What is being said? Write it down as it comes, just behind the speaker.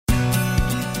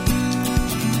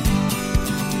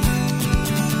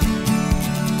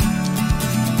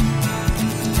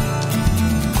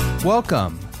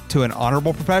Welcome to An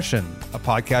Honorable Profession, a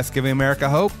podcast giving America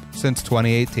hope since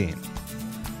 2018.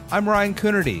 I'm Ryan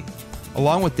Coonerty.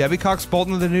 Along with Debbie Cox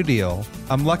Bolton of the New Deal,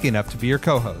 I'm lucky enough to be your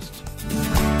co-host.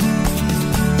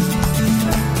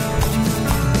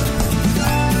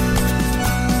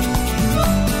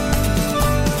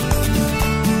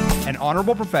 An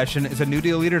Honorable Profession is a New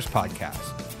Deal Leaders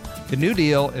podcast. The New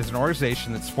Deal is an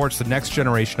organization that supports the next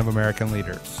generation of American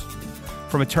leaders.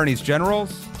 From attorneys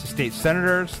generals to state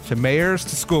senators to mayors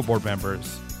to school board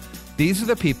members, these are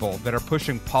the people that are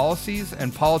pushing policies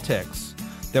and politics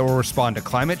that will respond to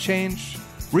climate change,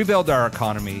 rebuild our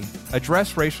economy,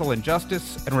 address racial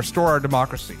injustice, and restore our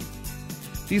democracy.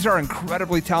 These are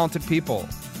incredibly talented people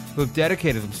who have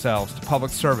dedicated themselves to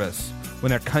public service when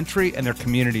their country and their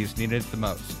communities needed it the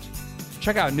most.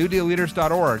 Check out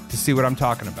newdealleaders.org to see what I'm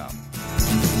talking about.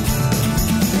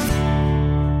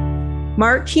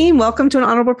 Mark Keene, welcome to An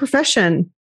Honorable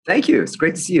Profession. Thank you. It's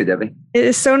great to see you, Debbie. It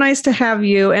is so nice to have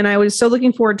you, and I was so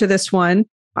looking forward to this one.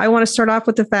 I want to start off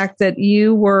with the fact that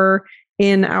you were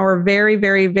in our very,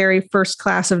 very, very first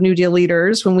class of New Deal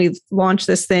leaders when we launched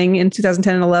this thing in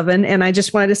 2010 and 11. And I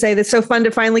just wanted to say that it's so fun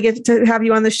to finally get to have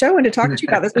you on the show and to talk to you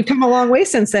about this. We've come a long way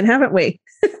since then, haven't we?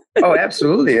 Oh,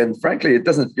 absolutely. And frankly, it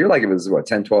doesn't feel like it was,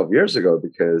 10, 12 years ago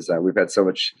because we've had so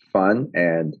much fun,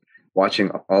 and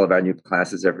watching all of our new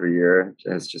classes every year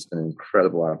has just been an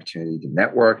incredible opportunity to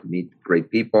network, meet great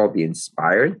people, be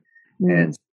inspired,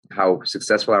 and how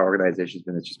successful our organization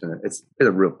has been. It's been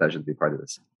a real pleasure to be part of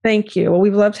this. Thank you. Well,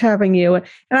 we've loved having you. And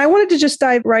I wanted to just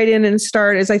dive right in and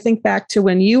start as I think back to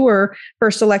when you were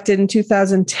first elected in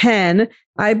 2010.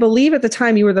 I believe at the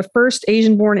time you were the first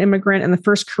Asian-born immigrant and the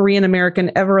first Korean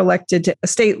American ever elected to a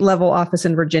state-level office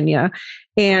in Virginia.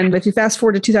 And if you fast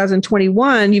forward to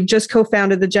 2021, you've just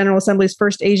co-founded the General Assembly's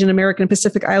first Asian American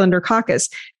Pacific Islander caucus.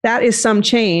 That is some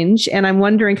change. And I'm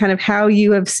wondering kind of how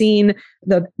you have seen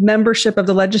the membership of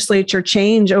the legislature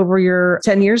change over your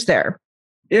 10 years there.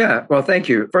 Yeah, well, thank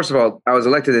you. First of all, I was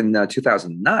elected in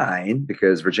 2009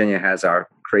 because Virginia has our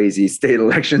crazy state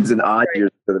elections in odd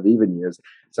years instead of even years.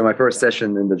 So my first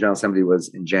session in the General Assembly was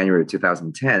in January of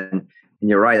 2010. And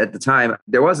you're right, at the time,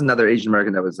 there was another Asian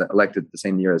American that was elected the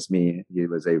same year as me. He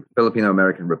was a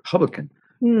Filipino-American Republican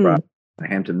from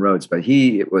Hampton Roads, but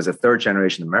he was a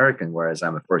third-generation American, whereas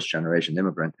I'm a first-generation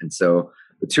immigrant. And so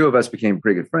the two of us became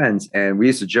pretty good friends. And we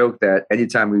used to joke that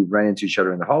anytime we ran into each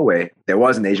other in the hallway, there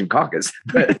was an Asian caucus.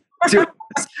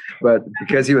 But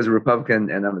because he was a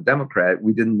Republican and I'm a Democrat,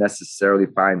 we didn't necessarily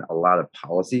find a lot of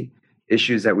policy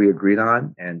issues that we agreed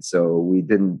on. And so we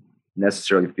didn't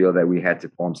necessarily feel that we had to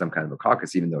form some kind of a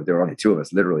caucus, even though there were only two of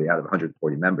us, literally out of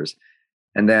 140 members.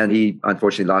 And then he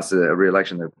unfortunately lost a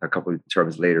re-election a couple of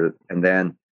terms later. And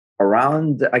then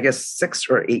around, I guess, 6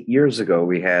 or 8 years ago,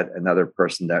 we had another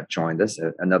person that joined us,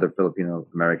 another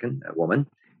Filipino-American woman,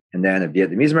 and then a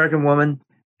Vietnamese-American woman,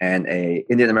 and a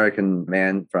Indian-American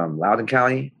man from Loudoun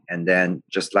County. And then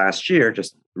just last year,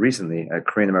 just recently, a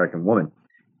Korean-American woman.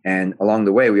 And along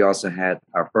the way, we also had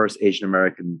our first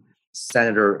Asian-American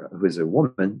senator who is a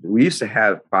woman. We used to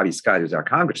have Bobby Scott, who's our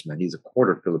congressman. He's a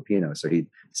quarter Filipino, so he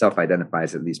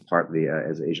self-identifies at least partly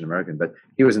as Asian American. But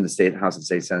he was in the State House and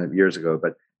State Senate years ago.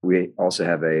 But we also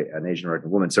have an Asian American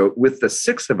woman. So with the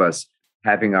six of us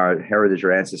having our heritage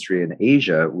or ancestry in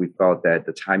Asia, we felt that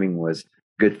the timing was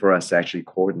good for us to actually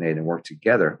coordinate and work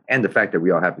together. And the fact that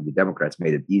we all happen to be Democrats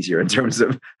made it easier in terms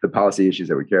of the policy issues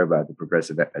that we care about, the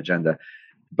progressive agenda.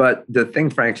 But the thing,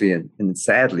 frankly, and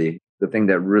sadly, the thing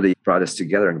that really brought us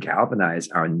together and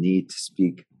galvanized our need to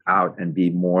speak out and be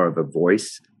more of a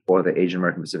voice for the Asian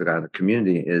American Pacific Islander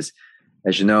community is,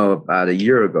 as you know, about a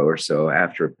year ago or so,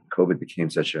 after COVID became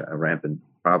such a rampant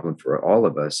problem for all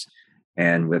of us,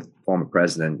 and with former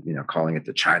president, calling it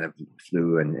the China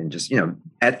flu and just,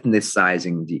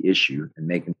 ethnicizing the issue and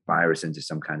making virus into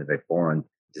some kind of a foreign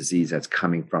disease that's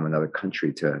coming from another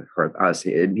country to hurt us.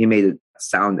 He made it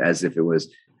sound as if it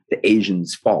was the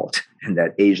Asians' fault and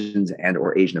that Asians and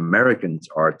or Asian Americans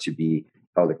are to be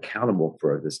held accountable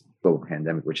for this global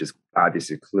pandemic, which is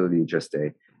obviously clearly just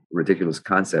a ridiculous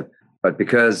concept. But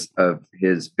because of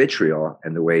his vitriol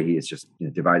and the way he has just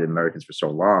divided Americans for so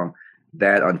long,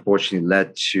 that unfortunately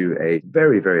led to a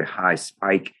very, very high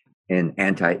spike in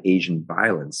anti-Asian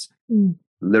violence,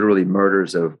 literally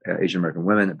murders of Asian American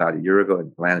women about a year ago in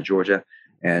Atlanta, Georgia.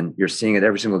 And you're seeing it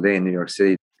every single day in New York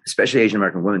City, especially Asian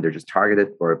American women. They're just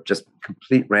targeted for just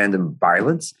complete random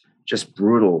violence, just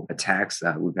brutal attacks.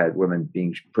 We've had women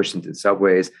being pushed into the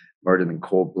subways, murdered in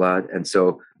cold blood. And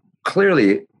so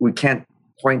clearly we can't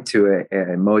point to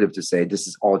a motive to say this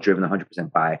is all driven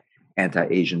 100% by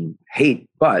anti-Asian hate.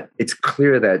 But it's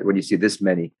clear that when you see this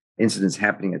many incidents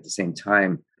happening at the same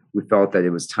time, we felt that it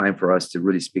was time for us to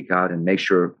really speak out and make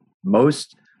sure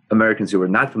most Americans who are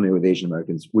not familiar with Asian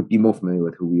Americans would be more familiar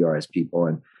with who we are as people.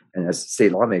 And as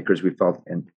state lawmakers, we felt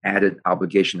an added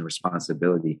obligation and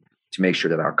responsibility to make sure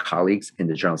that our colleagues in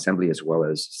the General Assembly, as well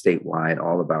as statewide,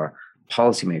 all of our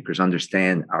policymakers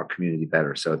understand our community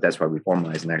better. So that's why we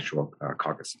formalized an actual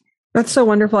caucus. That's so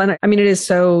wonderful. And I mean, it is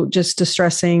so just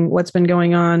distressing what's been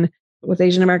going on with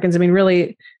Asian Americans. I mean,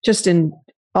 really just in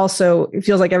also, it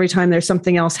feels like every time there's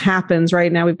something else happens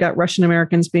right now, we've got Russian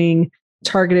Americans being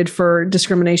targeted for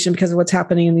discrimination because of what's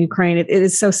happening in the Ukraine. It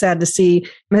is so sad to see.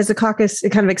 Has the caucus,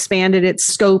 it kind of expanded its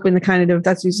scope and the kind of,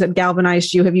 that's you said,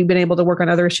 galvanized you? Have you been able to work on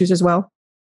other issues as well?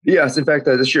 Yes. In fact,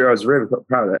 this year I was very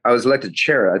proud of it. I was elected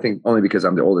chair, I think only because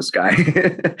I'm the oldest guy,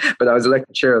 but I was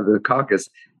elected chair of the caucus.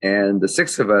 And the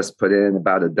six of us put in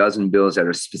about a dozen bills that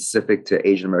are specific to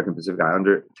Asian American Pacific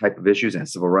Islander type of issues and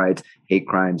civil rights, hate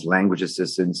crimes, language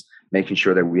assistance, making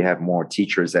sure that we have more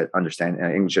teachers that understand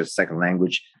English as a second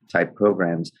language type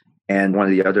programs. And one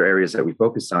of the other areas that we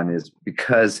focused on is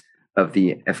because of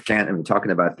the Afghan, and we're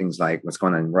talking about things like what's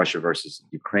going on in Russia versus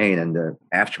Ukraine and the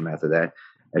aftermath of that.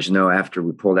 As you know, after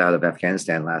we pulled out of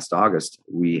Afghanistan last August,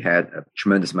 we had a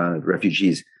tremendous amount of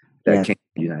refugees that came to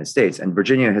the United States. And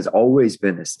Virginia has always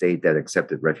been a state that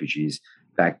accepted refugees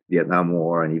back Vietnam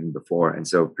War and even before. And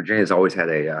so Virginia has always had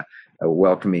a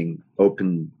welcoming,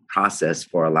 open process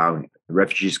for allowing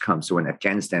refugees to come. So when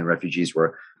Afghanistan refugees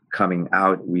were coming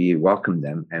out, we welcomed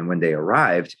them. And when they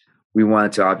arrived, we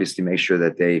wanted to obviously make sure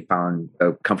that they found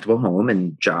a comfortable home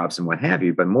and jobs and what have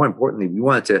you. But more importantly, we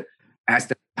wanted to ask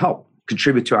them to help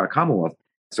contribute to our Commonwealth.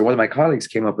 So one of my colleagues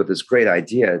came up with this great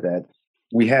idea that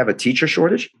we have a teacher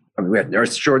shortage. I mean, we have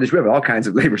nurse shortage. We have all kinds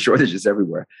of labor shortages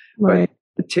everywhere. Right.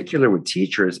 But in particular with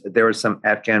teachers, there were some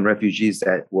Afghan refugees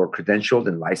that were credentialed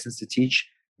and licensed to teach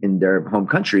in their home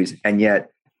countries. And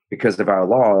yet, because of our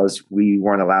laws, we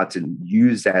weren't allowed to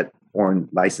use that foreign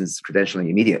license credentialing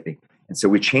immediately. And so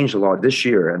we changed the law this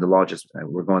year, and the law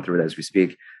we're going through it as we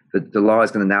speak. The law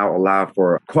is going to now allow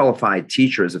for qualified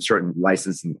teachers of certain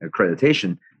license and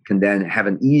accreditation can then have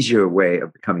an easier way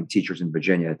of becoming teachers in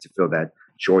Virginia to fill that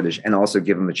shortage, and also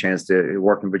give them a chance to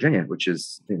work in Virginia, which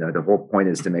is, the whole point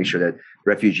is to make sure that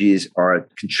refugees are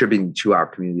contributing to our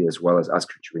community as well as us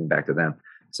contributing back to them.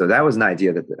 So that was an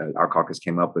idea that our caucus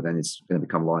came up with, and it's going to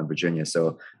become law in Virginia.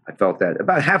 So I felt that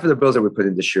about half of the bills that we put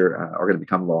in this year are going to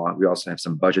become law. We also have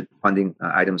some budget funding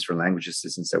items for language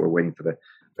assistance that we're waiting for the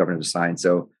governor to sign.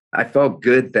 So I felt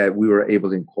good that we were able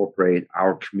to incorporate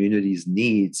our community's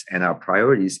needs and our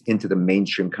priorities into the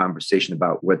mainstream conversation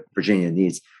about what Virginia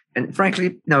needs. And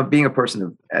frankly, being a person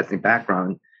of ethnic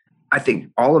background, I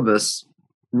think all of us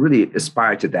really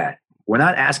aspire to that. We're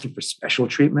not asking for special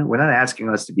treatment. We're not asking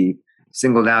us to be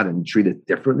singled out and treated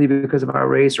differently because of our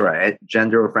race or our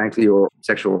gender, or frankly, or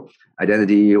sexual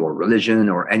identity or religion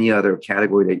or any other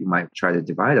category that you might try to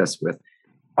divide us with.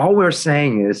 All we're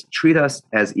saying is treat us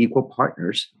as equal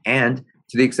partners, and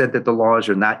to the extent that the laws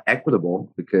are not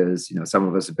equitable, because some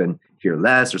of us have been here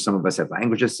less, or some of us have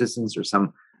language assistance, or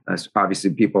some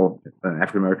obviously people,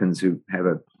 African Americans who have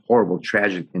a horrible,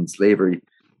 tragic in slavery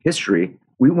history.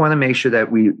 We want to make sure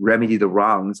that we remedy the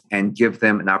wrongs and give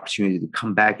them an opportunity to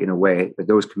come back in a way, that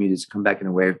those communities come back in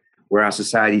a way where our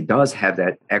society does have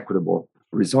that equitable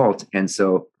result. And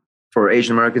so for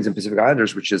Asian Americans and Pacific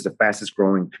Islanders, which is the fastest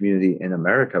growing community in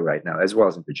America right now, as well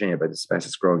as in Virginia, but it's the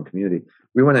fastest growing community,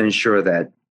 we want to ensure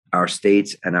that our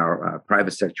states and our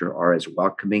private sector are as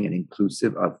welcoming and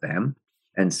inclusive of them.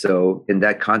 And so in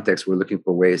that context, we're looking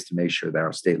for ways to make sure that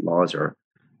our state laws are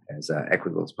as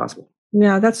equitable as possible.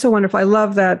 Yeah, that's so wonderful. I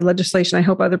love that legislation. I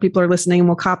hope other people are listening and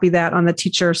will copy that on the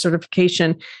teacher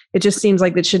certification. It just seems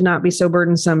like it should not be so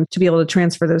burdensome to be able to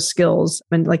transfer those skills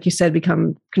and, like you said,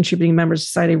 become contributing members of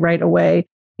society right away.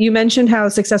 You mentioned how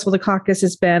successful the caucus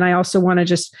has been. I also want to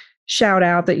just shout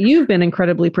out that you've been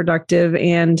incredibly productive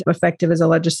and effective as a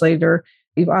legislator.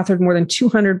 You've authored more than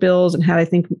 200 bills and had, I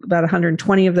think, about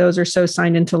 120 of those or so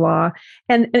signed into law.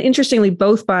 And interestingly,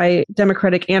 both by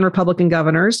Democratic and Republican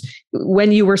governors,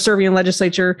 when you were serving in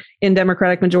legislature in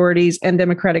Democratic majorities and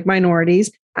Democratic minorities.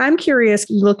 I'm curious,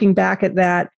 looking back at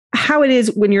that, how it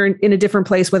is when you're in a different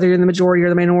place, whether you're in the majority or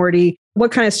the minority,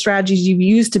 what kind of strategies you've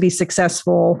used to be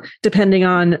successful, depending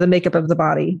on the makeup of the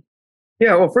body.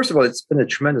 Yeah, well, first of all, it's been a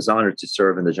tremendous honor to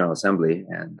serve in the General Assembly,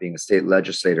 and being a state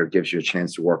legislator gives you a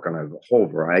chance to work on a whole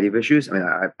variety of issues. I mean,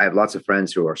 I have lots of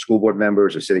friends who are school board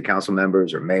members or city council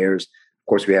members or mayors. Of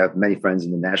course, we have many friends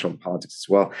in the national politics as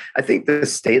well. I think the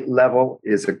state level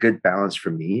is a good balance for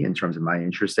me in terms of my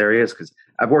interest areas, because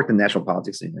I've worked in national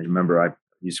politics. And I remember I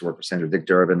used to work for Senator Dick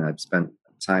Durbin. I've spent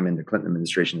time in the Clinton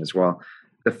administration as well.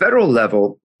 The federal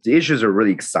level the issues are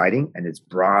really exciting and it's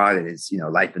broad and it's,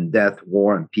 life and death,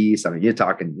 war and peace. I mean, you're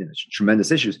talking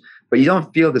tremendous issues, but you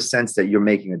don't feel the sense that you're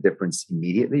making a difference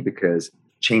immediately because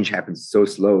change happens so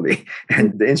slowly.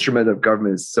 And the instrument of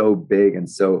government is so big and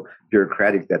so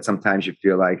bureaucratic that sometimes you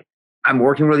feel like I'm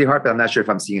working really hard, but I'm not sure if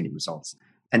I'm seeing any results.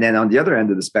 And then on the other end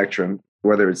of the spectrum,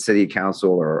 whether it's city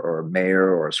council or mayor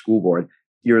or a school board,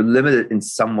 you're limited in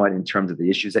somewhat in terms of the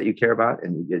issues that you care about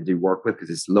and you work with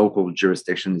because it's local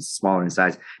jurisdiction, it's smaller in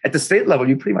size. At the state level,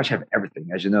 you pretty much have everything.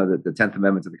 As you know, the 10th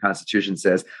Amendment to the Constitution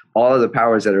says all of the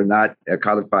powers that are not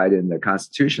codified in the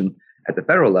Constitution at the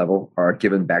federal level are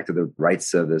given back to the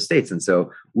rights of the states. And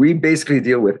so we basically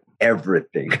deal with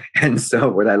everything. And so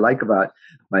what I like about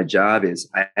my job is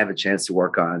I have a chance to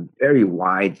work on a very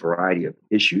wide variety of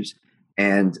issues.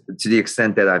 And to the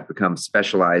extent that I've become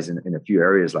specialized in a few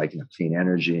areas like clean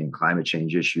energy and climate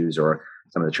change issues or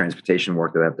some of the transportation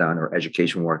work that I've done or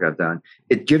education work I've done,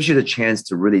 it gives you the chance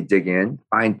to really dig in,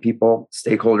 find people,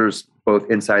 stakeholders, both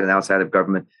inside and outside of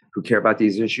government who care about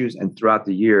these issues. And throughout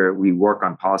the year, we work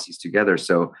on policies together.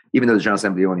 So even though the General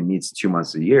Assembly only meets 2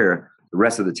 months a year, the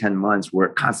rest of the 10 months, we're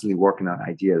constantly working on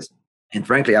ideas. And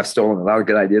frankly, I've stolen a lot of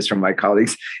good ideas from my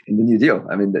colleagues in the New Deal.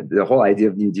 I mean, the whole idea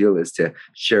of New Deal is to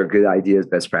share good ideas,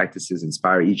 best practices,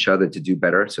 inspire each other to do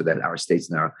better so that our states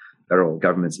and our federal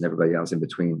governments and everybody else in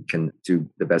between can do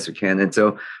the best we can. And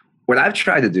so what I've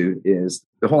tried to do is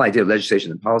the whole idea of legislation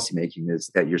and policymaking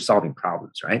is that you're solving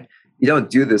problems, right? You don't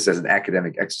do this as an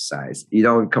academic exercise. You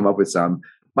don't come up with some,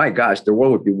 my gosh, the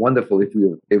world would be wonderful if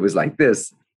it was like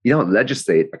this. You don't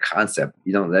legislate a concept.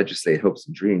 You don't legislate hopes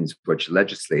and dreams. What you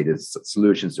legislate is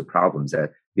solutions to problems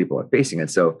that people are facing.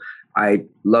 And so I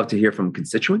love to hear from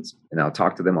constituents, and I'll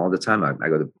talk to them all the time. I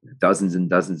go to dozens and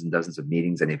dozens and dozens of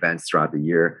meetings and events throughout the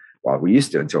year. Well, we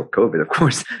used to until COVID, of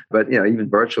course. But even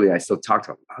virtually, I still talk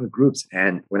to a lot of groups.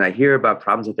 And when I hear about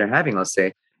problems that they're having, I'll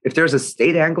say, if there's a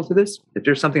state angle to this, if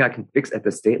there's something I can fix at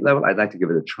the state level, I'd like to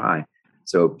give it a try.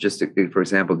 So just for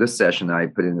example, this session, I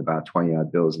put in about 20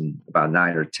 odd bills and about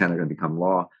 9 or 10 are going to become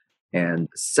law. And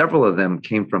several of them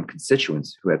came from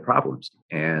constituents who had problems.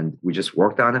 And we just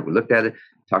worked on it. We looked at it,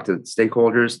 talked to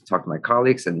stakeholders, talked to my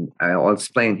colleagues, and I'll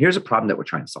explain, here's a problem that we're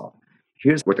trying to solve.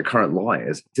 Here's what the current law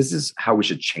is. This is how we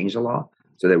should change the law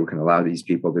so that we can allow these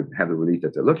people to have the relief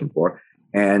that they're looking for.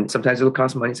 And sometimes it'll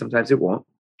cost money, sometimes it won't.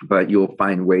 But you'll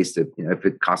find ways to, if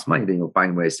it costs money, then you'll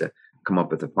find ways to come up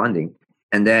with the funding.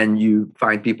 And then you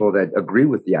find people that agree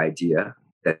with the idea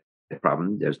that the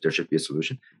problem, there should be a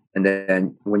solution. And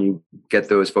then when you get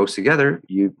those folks together,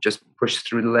 you just push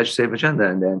through the legislative agenda.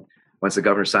 And then once the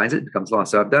governor signs it, it becomes law.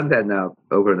 So I've done that now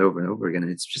over and over and over again.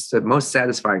 And it's just the most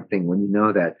satisfying thing when you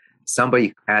know that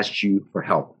somebody asked you for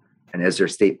help. And as their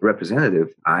state representative,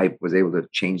 I was able to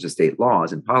change the state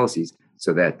laws and policies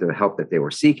so that the help that they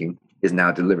were seeking is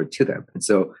now delivered to them. And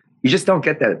so you just don't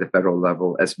get that at the federal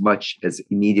level as much as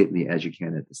immediately as you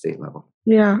can at the state level.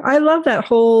 Yeah, I love that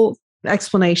whole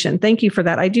explanation. Thank you for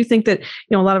that. I do think that,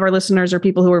 a lot of our listeners are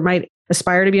people who might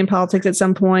aspire to be in politics at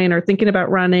some point or thinking about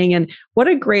running. And what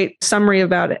a great summary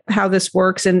about how this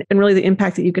works and really the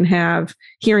impact that you can have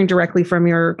hearing directly from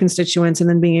your constituents and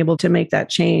then being able to make that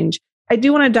change. I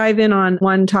do want to dive in on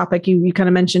one topic. You kind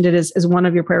of mentioned it as one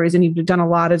of your priorities, and you've done a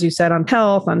lot, as you said, on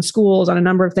health, on schools, on a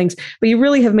number of things, but you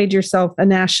really have made yourself a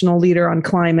national leader on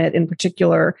climate in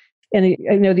particular. And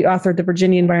I know the author of the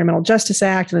Virginia Environmental Justice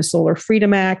Act and the Solar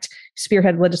Freedom Act,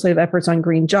 spearhead legislative efforts on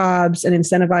green jobs and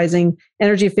incentivizing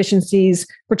energy efficiencies,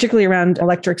 particularly around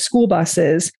electric school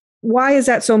buses. Why is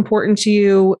that so important to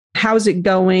you? How's it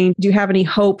going? Do you have any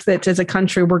hope that as a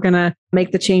country, we're going to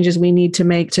make the changes we need to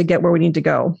make to get where we need to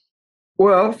go?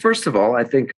 Well, first of all, I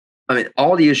think,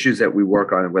 all the issues that we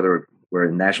work on, whether we're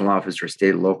in national office or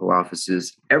state and local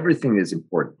offices, everything is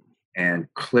important. And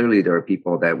clearly there are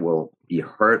people that will be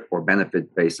hurt or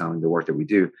benefit based on the work that we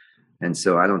do. And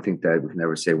so I don't think that we can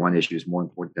ever say one issue is more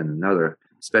important than another,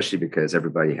 especially because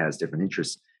everybody has different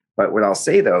interests. But what I'll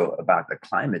say, though, about the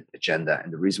climate agenda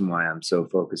and the reason why I'm so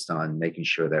focused on making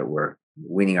sure that we're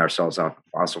weaning ourselves off of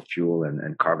fossil fuel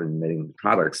and carbon-emitting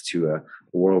products to a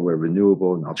world where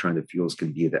renewable and alternative fuels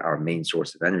can be our main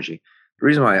source of energy. The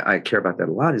reason why I care about that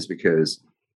a lot is because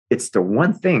it's the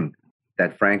one thing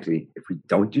that, frankly, if we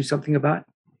don't do something about,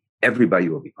 everybody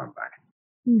will be harmed by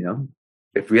it.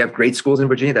 If we have great schools in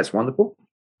Virginia, that's wonderful.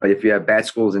 But if you have bad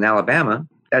schools in Alabama,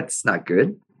 that's not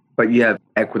good. But you have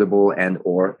equitable and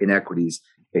or inequities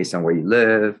based on where you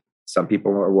live. Some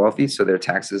people are wealthy, so their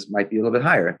taxes might be a little bit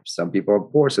higher. Some people are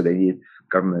poor, so they need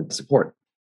government support.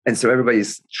 And so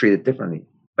everybody's treated differently.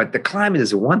 But the climate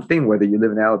is the one thing, whether you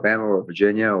live in Alabama or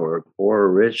Virginia or poor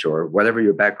or rich or whatever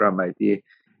your background might be,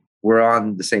 we're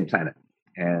on the same planet.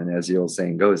 And as the old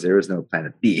saying goes, there is no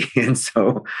planet B. And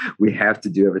so we have to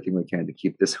do everything we can to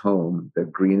keep this home the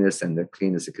greenest and the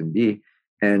cleanest it can be.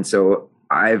 And so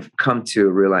I've come to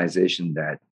a realization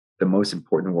that the most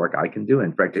important work I can do,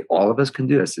 and frankly, all of us can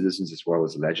do as citizens as well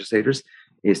as legislators,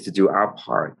 is to do our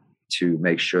part to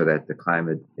make sure that the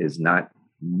climate is not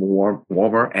more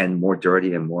warmer and more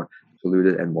dirty and more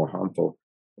polluted and more harmful.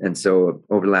 And so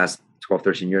over the last 12,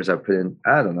 13 years, I've put in,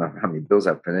 I don't know how many bills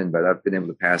I've put in, but I've been able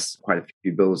to pass quite a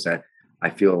few bills that I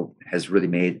feel has really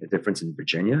made a difference in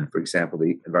Virginia. For example,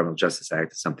 the Environmental Justice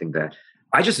Act is something that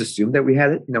I just assumed that we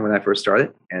had it, when I first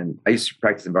started. And I used to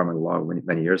practice environmental law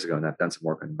many years ago, and I've done some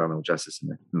work on environmental justice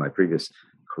in my previous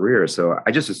career. So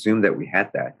I just assumed that we had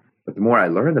that. But the more I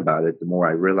learned about it, the more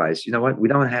I realized, you know what, we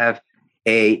don't have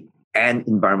an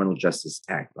Environmental Justice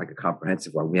Act, like a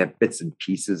comprehensive one. We have bits and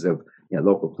pieces of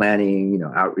local planning,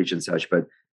 outreach and such.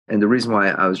 And the reason why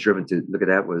I was driven to look at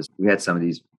that was we had some of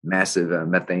these massive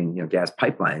methane gas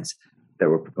pipelines that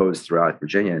were proposed throughout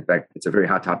Virginia. In fact, it's a very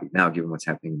hot topic now, given what's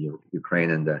happening in Ukraine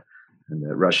and the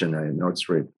Russian Nord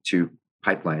Stream 2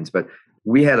 pipelines. But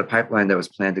we had a pipeline that was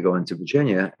planned to go into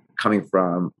Virginia, coming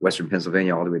from Western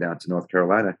Pennsylvania all the way down to North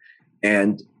Carolina.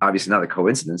 And obviously not a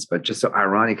coincidence, but just so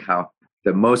ironic how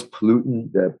the most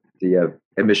pollutant, the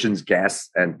emissions, gas,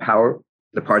 and power,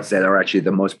 the parts that are actually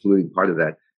the most polluting part of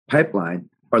that pipeline,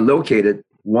 are located,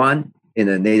 one, in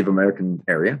a Native American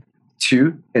area,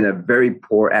 two, in a very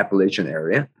poor Appalachian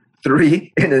area,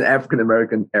 three, in an African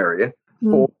American area,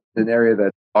 four, in an area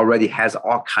that already has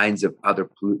all kinds of other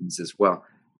pollutants as well.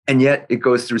 And yet it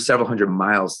goes through several hundred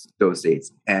miles those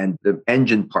days. And the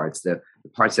engine parts, the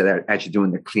parts that are actually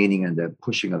doing the cleaning and the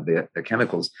pushing of the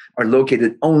chemicals, are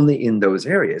located only in those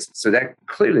areas. So that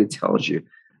clearly tells you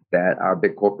that our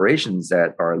big corporations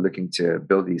that are looking to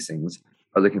build these things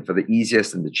are looking for the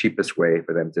easiest and the cheapest way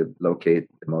for them to locate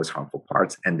the most harmful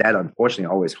parts. And that unfortunately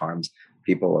always harms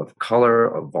people of color,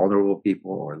 or vulnerable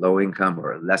people, or low income,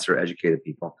 or lesser educated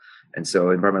people. And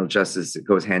so environmental justice, it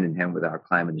goes hand in hand with our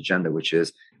climate agenda, which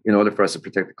is, in order for us to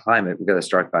protect the climate, we've got to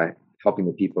start by helping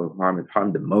the people who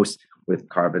harm the most with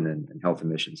carbon and health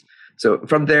emissions. So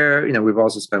from there, we've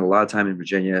also spent a lot of time in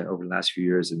Virginia over the last few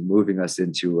years in moving us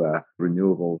into a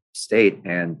renewable state.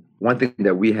 And one thing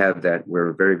that we have that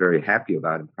we're very, very happy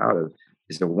about and proud of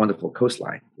is the wonderful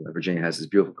coastline. Virginia has this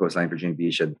beautiful coastline, Virginia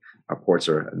Beach, and our ports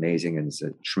are amazing, and it's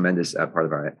a tremendous part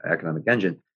of our economic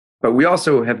engine. But we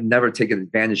also have never taken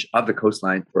advantage of the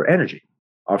coastline for energy,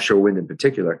 offshore wind in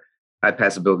particular. I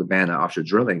passed a bill to ban offshore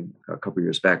drilling a couple of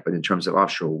years back, but in terms of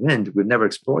offshore wind, we've never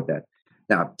explored that.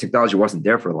 Now, technology wasn't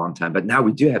there for a long time, but now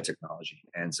we do have technology.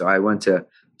 And so I went to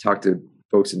talk to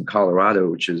folks in Colorado,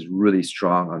 which is really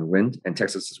strong on wind, and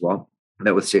Texas as well. I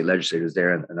met with state legislators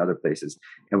there and other places.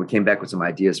 And we came back with some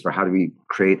ideas for how do we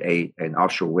create an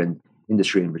offshore wind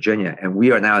industry in Virginia. And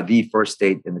we are now the first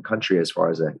state in the country, as far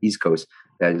as the East Coast,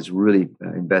 that is really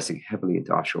investing heavily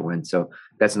into offshore wind. So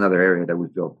that's another area that we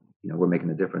feel we're making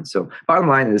a difference. So bottom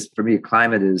line is, for me,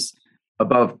 climate is,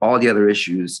 above all the other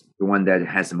issues, the one that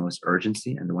has the most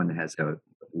urgency and the one that has the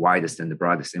widest and the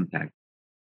broadest impact.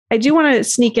 I do want to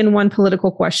sneak in one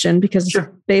political question, because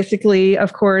basically,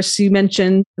 of course, you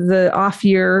mentioned the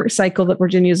off-year cycle that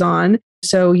Virginia's on.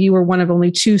 So you were one of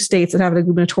only two states that had a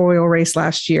gubernatorial race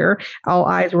last year. All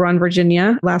eyes were on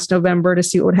Virginia last November to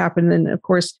see what would happen. And of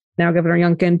course, now Governor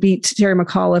Youngkin beat Terry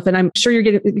McAuliffe. And I'm sure you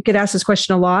get asked this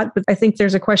question a lot, but I think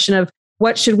there's a question of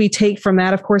what should we take from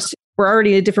that? Of course, we're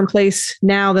already in a different place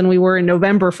now than we were in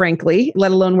November, frankly,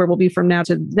 let alone where we'll be from now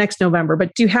to next November.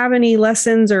 But do you have any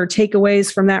lessons or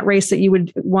takeaways from that race that you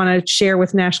would want to share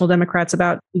with national Democrats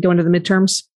about going to the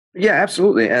midterms? Yeah,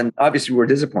 absolutely. And obviously, we were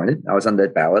disappointed. I was on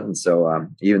that ballot. And so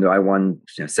even though I won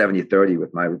 70-30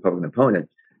 with my Republican opponent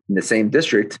in the same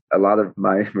district, a lot of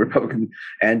my Republican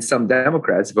and some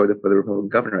Democrats voted for the Republican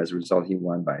governor. As a result, he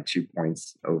won by 2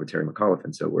 points over Terry McAuliffe.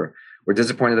 And so we're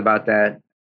disappointed about that.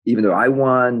 Even though I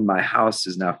won, my House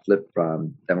is now flipped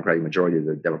from Democratic majority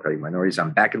to Democratic minority. So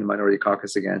I'm back in the minority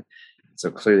caucus again.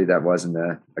 So clearly that wasn't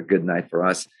a good night for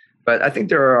us. But I think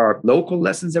there are local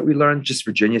lessons that we learned, just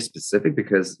Virginia specific,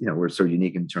 because we're so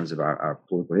unique in terms of our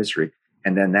political history,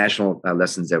 and then national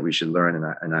lessons that we should learn.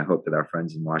 And I hope that our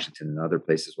friends in Washington and other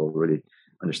places will really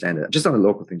understand it. Just on the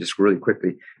local thing, just really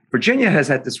quickly, Virginia has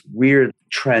had this weird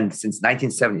trend since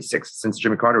 1976, since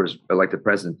Jimmy Carter was elected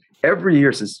president. Every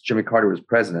year since Jimmy Carter was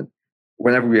president,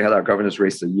 whenever we had our governor's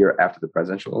race a year after the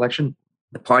presidential election,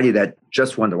 the party that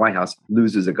just won the White House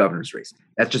loses a governor's race.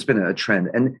 That's just been a trend.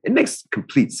 And it makes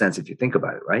complete sense if you think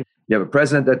about it, right? You have a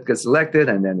president that gets elected,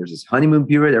 and then there's this honeymoon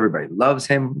period. Everybody loves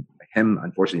him. him,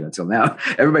 unfortunately, until now.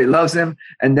 Everybody loves him.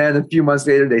 And then a few months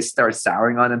later, they start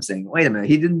souring on him, saying, wait a minute,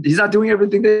 he's not doing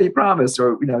everything that he promised,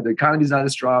 or, the economy's not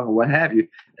as strong, or what have you.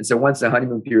 And so once the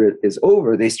honeymoon period is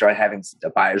over, they start having a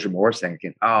buyer's remorse,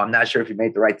 thinking, oh, I'm not sure if you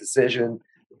made the right decision.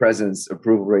 The president's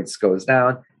approval rates goes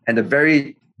down. And the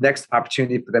very next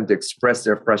opportunity for them to express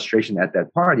their frustration at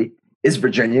that party is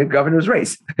Virginia governor's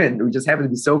race. And we just happen to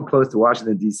be so close to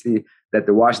Washington, D.C., that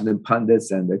the Washington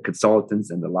pundits and the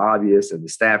consultants and the lobbyists and the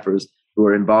staffers who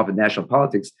are involved in national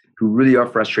politics, who really are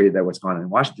frustrated at what's going on in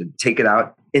Washington, take it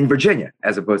out in Virginia,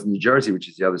 as opposed to New Jersey, which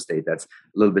is the other state that's a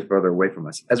little bit further away from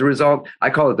us. As a result, I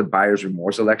call it the buyer's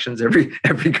remorse elections, every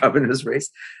governor's race.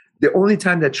 The only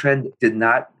time that trend did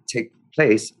not take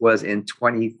place was in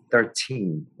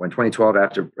 2013, when 2012,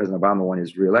 after President Obama won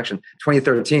his re-election.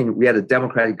 2013, we had a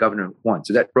Democratic governor who won.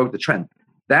 So that broke the trend.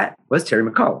 That was Terry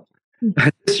McAuliffe.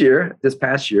 This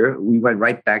past year, we went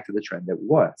right back to the trend that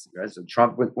was. Right? So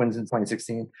Trump wins in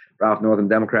 2016, Ralph Northam,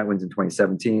 Democrat, wins in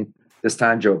 2017. This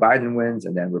time, Joe Biden wins,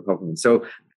 and then Republican. So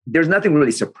there's nothing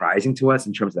really surprising to us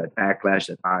in terms of that backlash,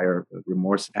 that buyer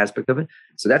remorse aspect of it.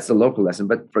 So that's the local lesson.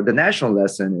 But for the national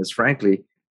lesson is, frankly,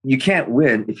 you can't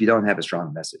win if you don't have a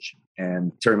strong message.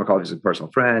 And Terry McAuliffe is a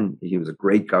personal friend. He was a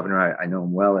great governor. I know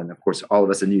him well. And of course, all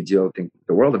of us in New Deal think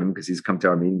the world of him because he's come to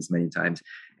our meetings many times.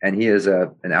 And he is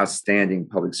an outstanding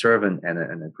public servant and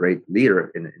a great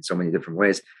leader in so many different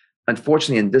ways.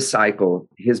 Unfortunately, in this cycle,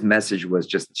 his message was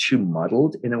just too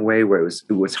muddled in a way where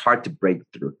it was hard to break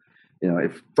through.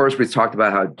 If first we talked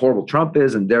about how horrible Trump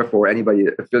is, and therefore anybody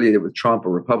affiliated with Trump or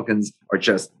Republicans are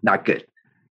just not good.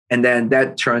 And then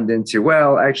that turned into,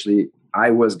 well, actually,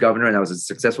 I was governor and I was a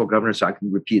successful governor, so I can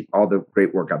repeat all the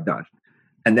great work I've done.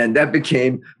 And then that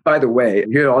became, by the way,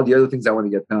 here are all the other things I want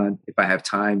to get done if I have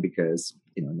time, because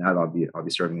now I'll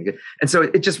be serving again. And so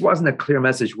it just wasn't a clear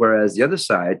message. Whereas the other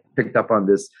side picked up on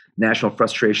this national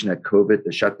frustration at COVID,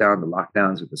 the shutdown, the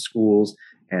lockdowns with the schools,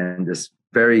 and this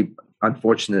very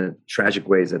unfortunate, tragic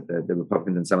ways that the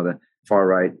Republicans and some of the far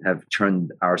right have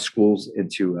turned our schools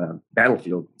into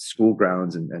battlefield. School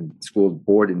grounds and school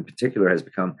board in particular has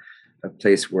become a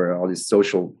place where all these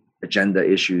social agenda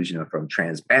issues, from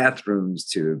trans bathrooms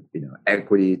to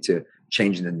equity to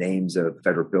changing the names of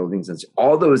federal buildings, and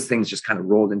all those things just kind of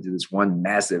rolled into this one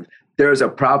massive, there's a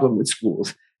problem with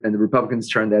schools. And the Republicans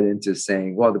turned that into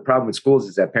saying, well, the problem with schools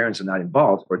is that parents are not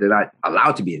involved, or they're not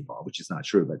allowed to be involved, which is not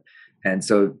true. And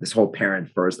so this whole parent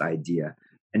first idea.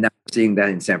 And now we're seeing that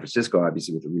in San Francisco,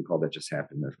 obviously, with the recall that just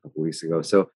happened a couple of weeks ago.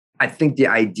 So I think the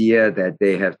idea that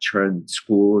they have turned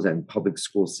schools and public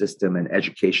school system and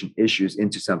education issues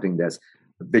into something that's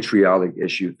a vitriolic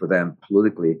issue for them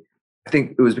politically, I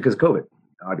think it was because of COVID.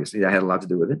 Obviously, that had a lot to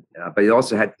do with it. But it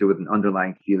also had to do with an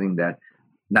underlying feeling that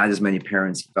not as many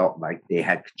parents felt like they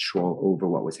had control over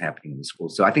what was happening in the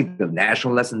schools. So I think the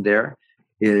national lesson there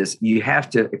is you have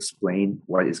to explain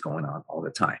what is going on all the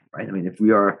time, right? I mean, if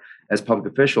we are, as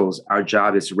public officials, our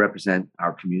job is to represent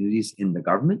our communities in the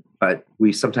government, but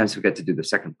we sometimes forget to do the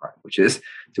second part, which is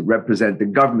to represent the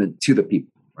government to the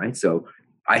people, right? So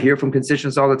I hear from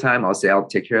constituents all the time. I'll say, I'll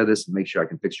take care of this and make sure I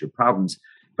can fix your problems.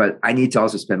 But I need to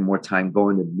also spend more time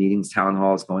going to meetings, town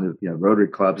halls, going to Rotary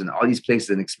clubs and all these places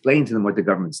and explain to them what the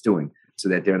government's doing so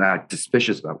that they're not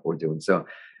suspicious about what we're doing. So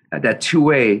that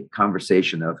two-way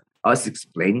conversation of us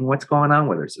explaining what's going on,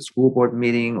 whether it's a school board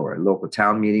meeting or a local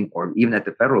town meeting or even at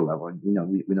the federal level. And,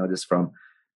 we know this from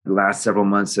the last several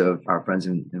months of our friends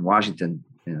in Washington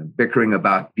bickering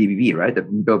about BBB, right? The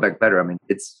Build Back Better. I mean,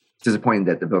 it's disappointing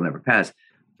that the bill never passed.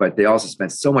 But they also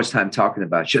spent so much time talking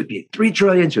about, should it be $3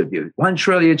 trillion? Should it be $1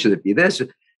 trillion? Should it be this?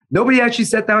 Nobody actually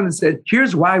sat down and said,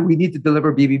 here's why we need to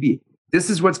deliver BBB.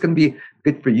 This is what's going to be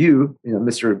good for you,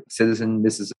 Mr. Citizen,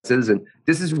 Mrs. Citizen.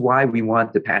 This is why we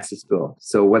want to pass this bill.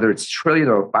 So whether it's trillion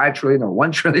or 5 trillion or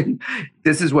 1 trillion,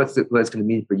 this is what it's going to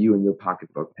mean for you in your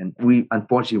pocketbook. And we,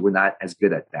 unfortunately, were not as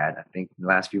good at that, I think, in the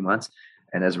last few months.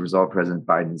 And as a result, President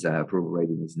Biden's approval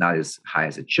rating is not as high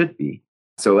as it should be.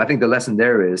 So I think the lesson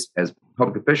there is, as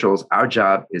public officials, our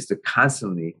job is to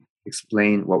constantly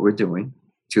explain what we're doing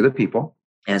to the people,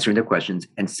 answering their questions,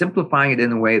 and simplifying it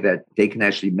in a way that they can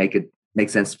actually make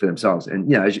sense for themselves.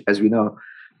 And as we know,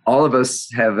 all of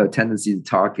us have a tendency to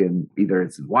talk in either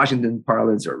it's in Washington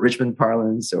parlance or Richmond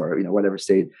parlance or whatever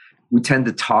state. We tend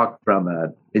to talk from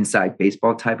a inside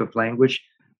baseball type of language.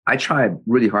 I try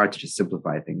really hard to just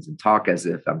simplify things and talk as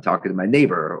if I'm talking to my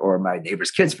neighbor or my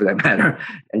neighbor's kids for that matter,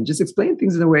 and just explain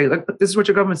things in a way like, this is what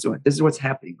your government's doing. This is what's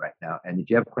happening right now. And if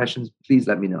you have questions, please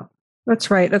let me know. That's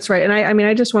right. That's right. And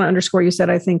I just want to underscore, you said,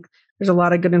 I think there's a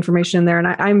lot of good information in there. And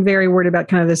I'm very worried about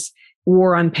kind of this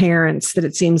war on parents that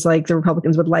it seems like the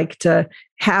Republicans would like to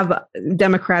have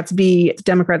Democrats be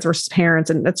Democrats versus parents.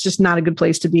 And that's just not a good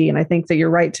place to be. And I think that you're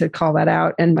right to call that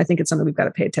out. And I think it's something we've got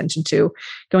to pay attention to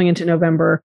going into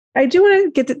November. I do want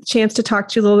to get the chance to talk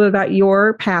to you a little bit about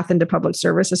your path into public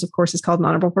service. This, of course, is called an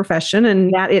honorable profession,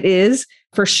 and that it is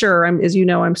for sure. As you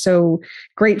know, I'm so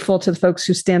grateful to the folks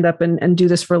who stand up and do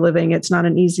this for a living. It's not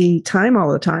an easy time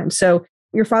all the time. So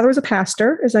your father was a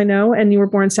pastor, as I know, and you were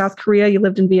born in South Korea. You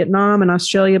lived in Vietnam and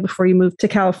Australia before you moved to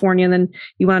California. And then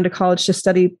you went on to college to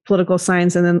study political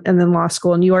science and then law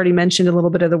school. And you already mentioned a little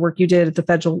bit of the work you did at the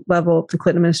federal level, the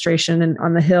Clinton administration and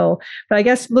on the Hill. But I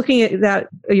guess looking at that,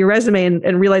 your resume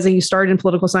and realizing you started in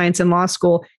political science and law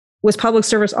school, was public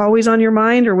service always on your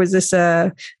mind, or was this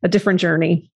a different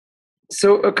journey?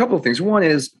 So a couple of things. One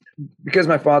is, because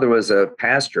my father was a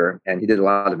pastor and he did a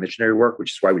lot of missionary work,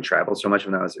 which is why we traveled so much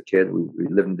when I was a kid. We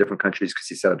lived in different countries because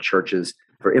he set up churches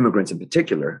for immigrants in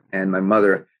particular. And my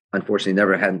mother, unfortunately,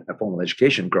 never had a formal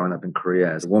education growing up in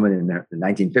Korea as a woman in the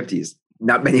 1950s.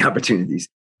 Not many opportunities.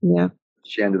 Yeah.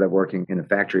 She ended up working in a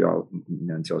factory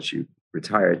until she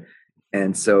retired.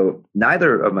 And so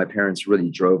neither of my parents really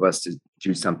drove us to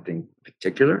do something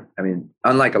particular. I mean,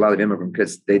 unlike a lot of immigrant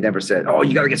kids, they never said, oh,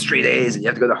 you got to get straight A's and you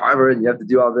have to go to Harvard and you have to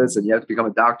do all this and you have to become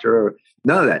a doctor. Or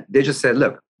none of that. They just said,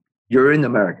 look, you're in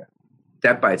America.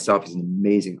 That by itself is an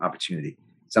amazing opportunity.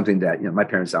 Something that my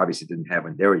parents obviously didn't have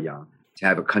when they were young, to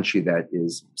have a country that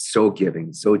is so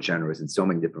giving, so generous in so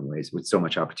many different ways with so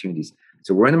much opportunities.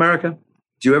 So we're in America.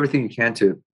 Do everything you can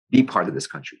to be part of this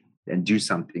country and do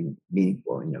something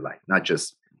meaningful in your life, not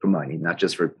just for money, not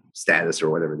just for status or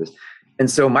whatever it is. And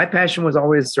so my passion was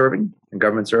always serving in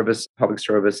government service, public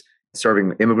service,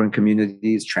 serving immigrant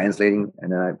communities, translating,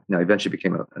 and then I eventually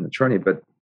became an attorney. But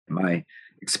my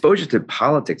exposure to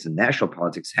politics and national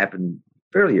politics happened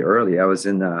fairly early. I was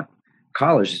in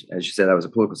college, as you said, I was a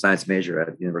political science major at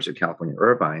the University of California,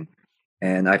 Irvine.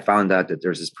 And I found out that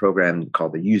there's this program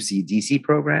called the UC-DC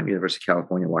program, University of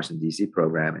California, Washington, D.C.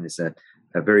 program. And it's a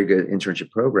very good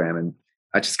internship program. And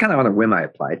I just kind of on a whim, I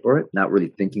applied for it, not really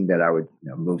thinking that I would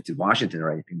move to Washington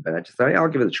or anything, but I just thought, I'll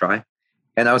give it a try.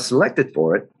 And I was selected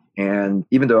for it. And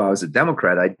even though I was a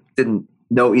Democrat, I didn't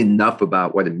know enough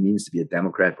about what it means to be a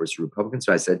Democrat versus a Republican.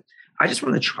 So I said, I just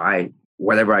want to try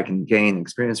whatever I can gain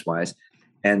experience-wise.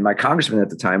 And my congressman at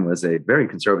the time was a very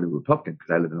conservative Republican because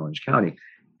I live in Orange County.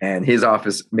 And his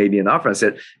office made me an offer. I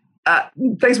said,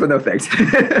 thanks, but no thanks.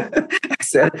 I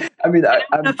said, I'm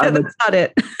that's not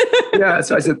it. Yeah.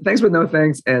 So I said, thanks, but no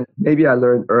thanks. And maybe I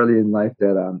learned early in life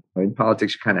that in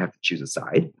politics, you kind of have to choose a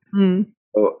side. Mm.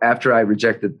 So after I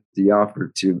rejected the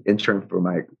offer to intern for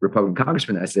my Republican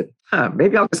congressman, I said,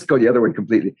 maybe I'll just go the other way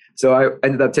completely. So I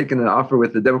ended up taking an offer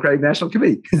with the Democratic National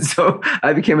Committee. So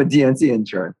I became a DNC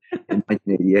intern in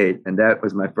 1988. And that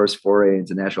was my first foray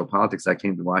into national politics. I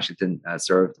came to Washington,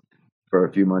 served for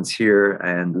a few months here,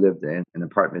 and lived in an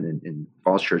apartment in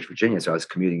Falls Church, Virginia. So I was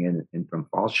commuting in from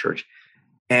Falls Church.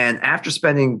 And after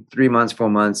spending 3 months, 4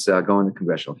 months going to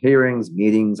congressional hearings,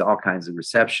 meetings, all kinds of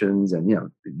receptions, and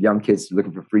young kids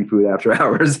looking for free food after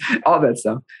hours, all that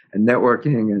stuff, and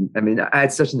networking, and I mean, I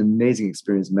had such an amazing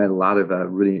experience. Met a lot of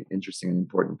really interesting and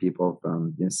important people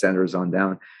from senators on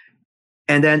down.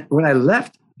 And then when I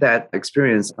left that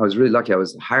experience, I was really lucky. I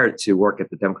was hired to work at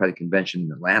the Democratic Convention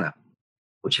in Atlanta,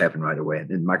 which happened right away.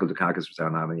 And Michael Dukakis was our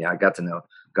nominee. I got to know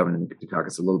Governor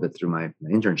Dukakis a little bit through my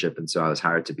internship. And so I was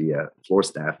hired to be a floor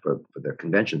staff for the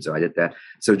convention. So I did that.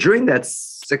 So during that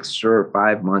 6 or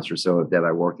 5 months or so that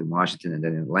I worked in Washington and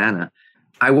then in Atlanta,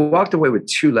 I walked away with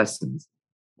 2 lessons.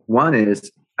 One is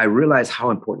I realized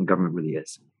how important government really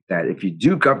is, that if you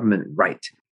do government right,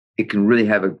 it can really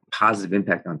have a positive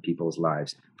impact on people's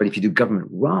lives. But if you do government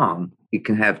wrong, it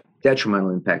can have detrimental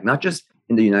impact, not just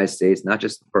in the United States, not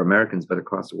just for Americans, but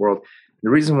across the world. The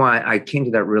reason why I came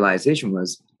to that realization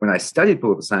was when I studied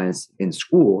political science in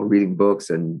school, reading books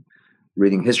and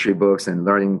reading history books and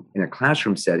learning in a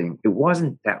classroom setting, it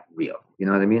wasn't that real. You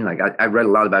know what I mean? Like I read a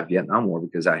lot about Vietnam War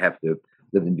because I happened to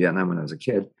live in Vietnam when I was a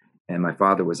kid. And my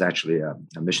father was actually a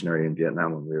missionary in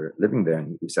Vietnam when we were living there,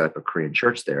 and we set up a Korean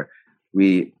church there.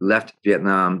 We left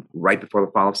Vietnam right before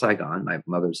the fall of Saigon. My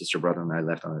mother, sister, brother, and I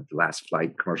left on the last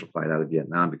commercial flight out of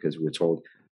Vietnam because we were told,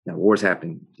 war's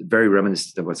happening. Very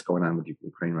reminiscent of what's going on with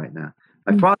Ukraine right now.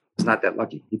 My father was not that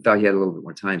lucky. He thought he had a little bit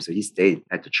more time, so he stayed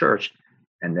at the church,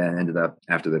 and then ended up,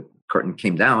 after the curtain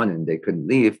came down and they couldn't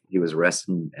leave, he was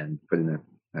arrested and put in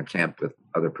a camp with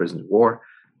other prisoners of war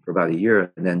for about a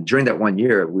year. And then during that 1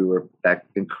 year, we were back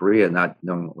in Korea, not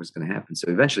knowing what was going to happen.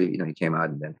 So eventually, he came out,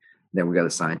 and then we got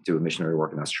assigned to a missionary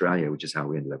work in Australia, which is how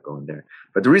we ended up going there.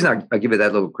 But the reason I give it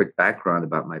that little quick background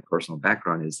about my personal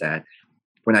background is that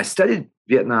when I studied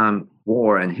Vietnam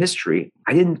War and history,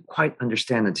 I didn't quite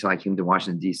understand until I came to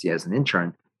Washington, D.C. as an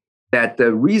intern, that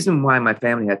the reason why my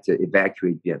family had to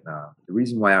evacuate Vietnam, the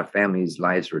reason why our families'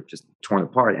 lives were just torn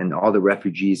apart and all the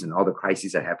refugees and all the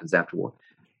crises that happens after war,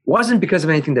 wasn't because of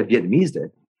anything that Vietnamese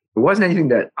did. It wasn't anything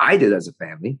that I did as a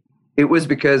family. It was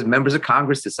because members of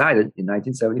Congress decided in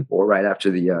 1974, right after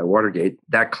the Watergate,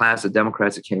 that class of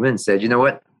Democrats that came in said, you know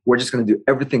what, we're just going to do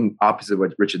everything opposite of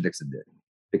what Richard Nixon did.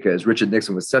 Because Richard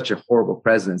Nixon was such a horrible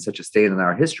president, such a stain in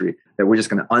our history, that we're just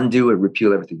going to undo and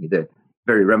repeal everything he did.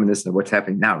 Very reminiscent of what's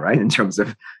happening now, right, in terms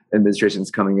of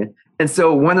administrations coming in. And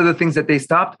so one of the things that they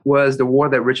stopped was the war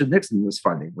that Richard Nixon was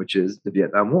funding, which is the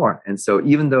Vietnam War. And so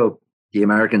even though the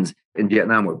Americans in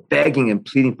Vietnam were begging and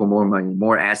pleading for more money,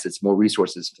 more assets, more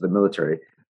resources for the military,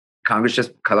 Congress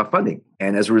just cut off funding.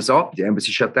 And as a result, the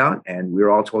embassy shut down and we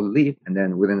were all told to leave. And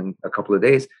then within a couple of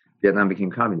days, Vietnam became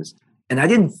communist. And I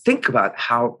didn't think about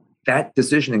how that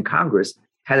decision in Congress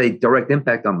had a direct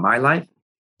impact on my life,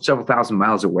 several thousand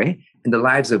miles away, and the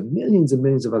lives of millions and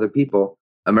millions of other people,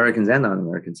 Americans and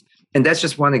non-Americans. And that's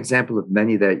just one example of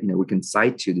many that we can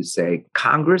cite to say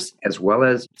Congress, as well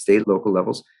as state, local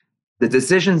levels, the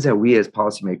decisions that we as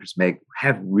policymakers make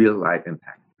have real life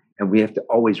impact. And we have to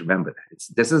always remember that.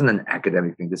 This isn't an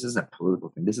academic thing. This isn't a political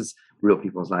thing. This is real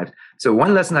people's lives. So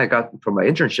one lesson I got from my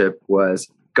internship was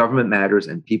government matters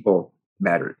and people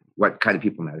matter. What kind of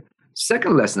people matter?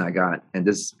 Second lesson I got, and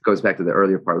this goes back to the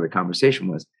earlier part of the conversation,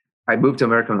 was I moved to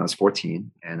America when I was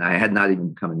 14, and I had not even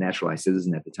become a naturalized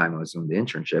citizen at the time I was doing the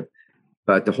internship.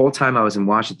 But the whole time I was in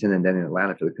Washington and then in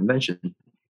Atlanta for the convention,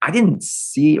 I didn't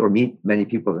see or meet many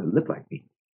people that looked like me.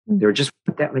 There just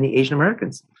weren't that many Asian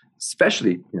Americans,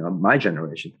 especially my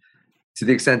generation. To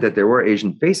the extent that there were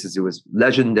Asian faces, it was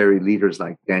legendary leaders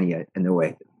like Danny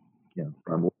Inouye,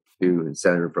 from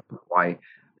Senator from Hawaii,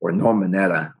 or Norm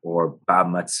Mineta, or Bob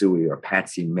Matsui, or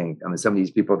Patsy Mink. I mean, some of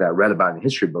these people that I read about in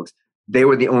history books, they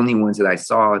were the only ones that I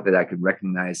saw that I could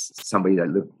recognize somebody that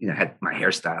looked, had my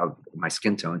hairstyle, my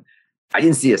skin tone. I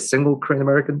didn't see a single Korean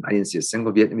American. I didn't see a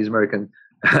single Vietnamese American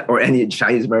or any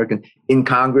Chinese American in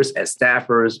Congress as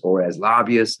staffers or as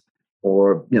lobbyists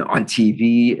or on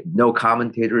TV. No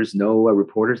commentators, no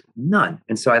reporters, none.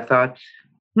 And so I thought,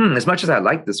 as much as I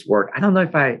like this work, I don't know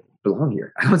if I belong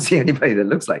here. I don't see anybody that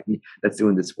looks like me that's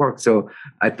doing this work. So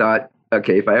I thought,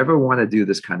 okay, if I ever want to do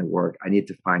this kind of work, I need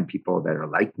to find people that are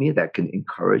like me, that can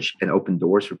encourage and open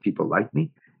doors for people like me.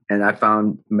 And I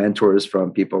found mentors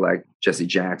from people like Jesse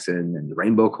Jackson and the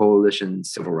Rainbow Coalition,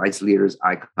 civil rights leaders,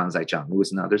 icons like John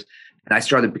Lewis and others. And I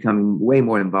started becoming way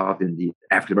more involved in the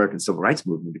African-American civil rights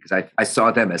movement because I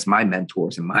saw them as my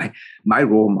mentors and my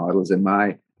role models and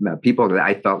my people that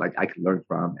I felt like I could learn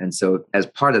from. And so as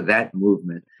part of that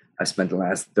movement, I spent the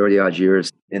last 30 odd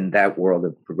years in that world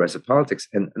of progressive politics.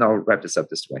 And I'll wrap this up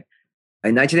this way.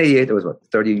 In 1988, that was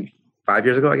 35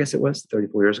 years ago, I guess it was,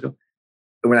 34 years ago.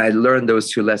 When I learned those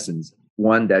two lessons,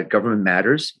 one, that government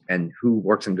matters and who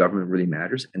works in government really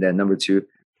matters. And then number two,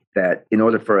 that in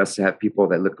order for us to have people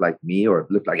that look like me or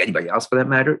look like anybody else for that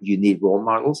matter, you need role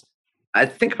models. I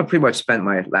think I've pretty much spent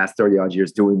my last 30 odd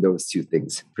years doing those two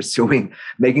things, pursuing,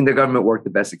 making the government work the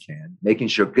best it can, making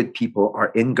sure good people are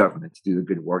in government to do the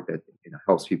good work that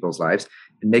helps people's lives,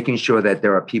 and making sure that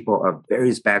there are people of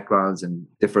various backgrounds and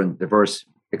different diverse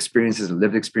experiences and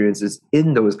lived experiences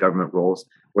in those government roles,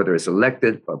 whether it's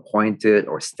elected, or appointed,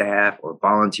 or staff, or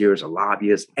volunteers, or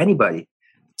lobbyists, anybody,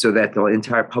 so that the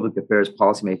entire public affairs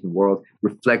policymaking world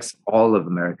reflects all of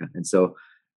America. And so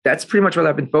that's pretty much what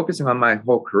I've been focusing on my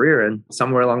whole career. And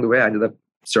somewhere along the way, I ended up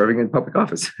serving in public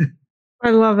office. I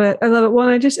love it. I love it.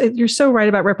 Well, you're so right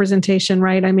about representation,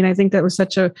 right? I mean, I think that was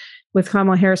with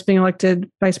Kamala Harris being elected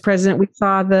vice president, we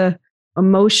saw the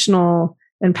emotional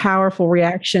and powerful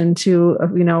reaction to,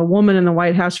 a woman in the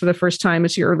White House for the first time,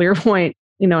 as your earlier point,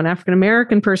 an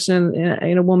African-American person,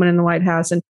 a woman in the White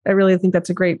House. And I really think that's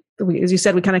as you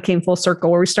said, we kind of came full circle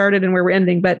where we started and where we're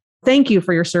ending. But thank you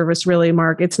for your service, really,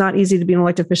 Mark. It's not easy to be an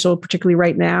elected official, particularly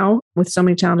right now with so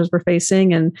many challenges we're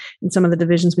facing and some of the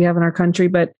divisions we have in our country.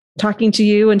 But talking to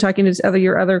you and talking to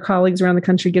your other colleagues around the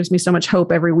country gives me so much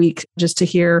hope every week just to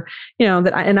hear,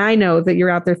 that I know that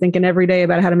you're out there thinking every day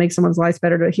about how to make someone's life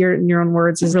better. To hear it in your own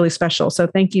words is really special. So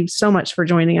thank you so much for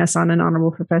joining us on An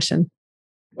Honorable Profession.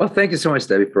 Well, thank you so much,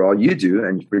 Debbie, for all you do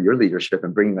and for your leadership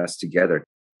and bringing us together.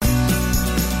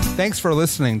 Thanks for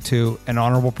listening to An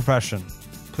Honorable Profession.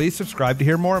 Please subscribe to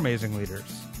hear more amazing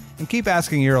leaders and keep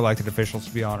asking your elected officials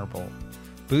to be honorable.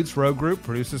 Boots Road Group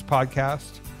produces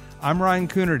podcast. I'm Ryan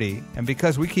Coonerty, and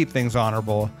because we keep things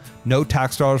honorable, no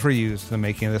tax dollars were used in the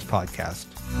making of this podcast.